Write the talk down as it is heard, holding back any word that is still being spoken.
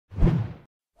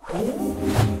Hi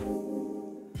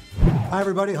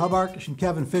everybody, Arkush and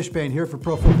Kevin Fishbain here for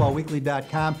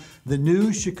ProFootballWeekly.com. The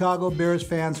news Chicago Bears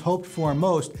fans hoped for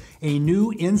most, a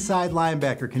new inside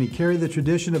linebacker. Can he carry the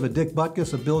tradition of a Dick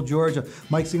Butkus, a Bill George, a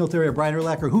Mike Singletary, a Brian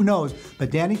Urlacher? Who knows?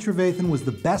 But Danny Trevathan was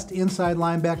the best inside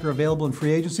linebacker available in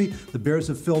free agency. The Bears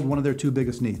have filled one of their two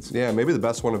biggest needs. Yeah, maybe the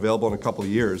best one available in a couple of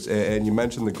years. And you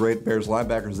mentioned the great Bears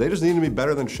linebackers. They just need to be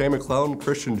better than Shea McClellan,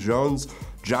 Christian Jones,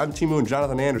 John Timu, and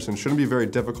Jonathan Anderson. Shouldn't be very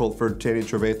difficult for Danny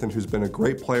Trevathan, who's been a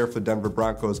great player for the Denver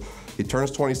Broncos. He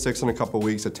turns 26 in a couple of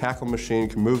weeks, a tackle machine,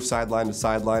 can move sideline to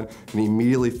sideline, and he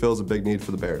immediately fills a big need for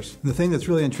the Bears. The thing that's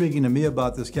really intriguing to me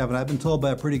about this, Kevin, I've been told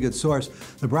by a pretty good source,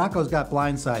 the Broncos got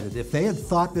blindsided. If they had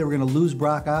thought they were going to lose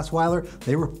Brock Osweiler,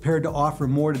 they were prepared to offer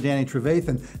more to Danny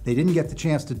Trevathan. They didn't get the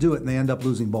chance to do it, and they end up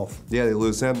losing both. Yeah, they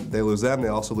lose them. They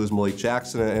also lose Malik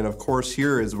Jackson, and of course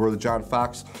here is where the John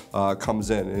Fox comes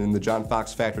in. And in the John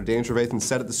Fox factor, Danny Trevathan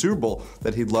said at the Super Bowl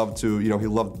that he'd love to, he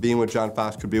loved being with John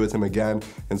Fox, could be with him again,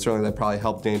 and certainly that probably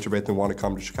helped Danny Trevathan want to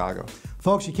come to Chicago.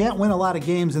 Folks, you can't win a lot of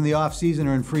games in the offseason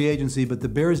or in free agency, but the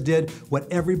Bears did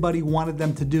what everybody wanted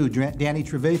them to do. Danny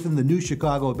Trevathan, the new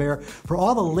Chicago Bear. For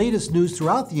all the latest news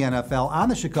throughout the NFL on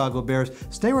the Chicago Bears,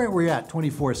 stay right where you're at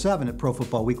 24/7 at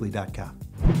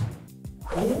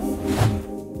ProFootballWeekly.com.